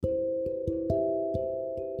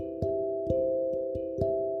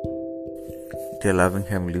Dear loving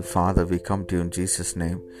Heavenly Father, we come to you in Jesus'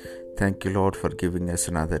 name. Thank you, Lord, for giving us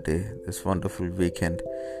another day, this wonderful weekend.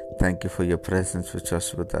 Thank you for your presence which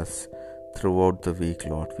was with us throughout the week,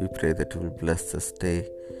 Lord. We pray that you will bless this day.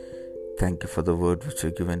 Thank you for the word which you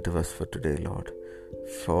have given to us for today, Lord.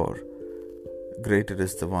 For greater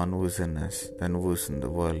is the one who is in us than who is in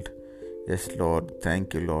the world. Yes, Lord,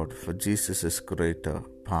 thank you, Lord, for Jesus is greater,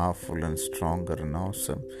 powerful and stronger and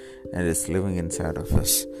awesome, and is living inside of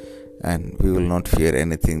us. And we will not fear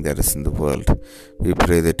anything that is in the world. We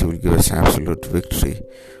pray that you will give us absolute victory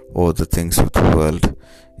over the things of the world.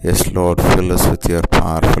 Yes, Lord, fill us with your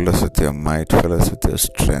power, fill us with your might, fill us with your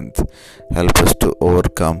strength. Help us to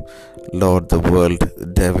overcome, Lord, the world, the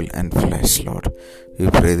devil and flesh, Lord.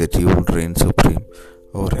 We pray that you will reign supreme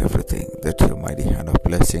over everything, that your mighty hand of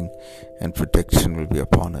blessing and protection will be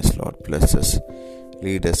upon us, Lord. Bless us,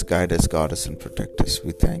 lead us, guide us, guard us and protect us.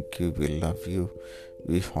 We thank you, we love you,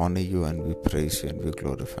 we honor you and we praise you and we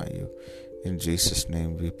glorify you. In Jesus'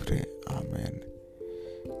 name we pray. Amen.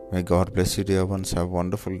 May God bless you, dear ones. Have a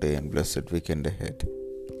wonderful day and blessed weekend ahead.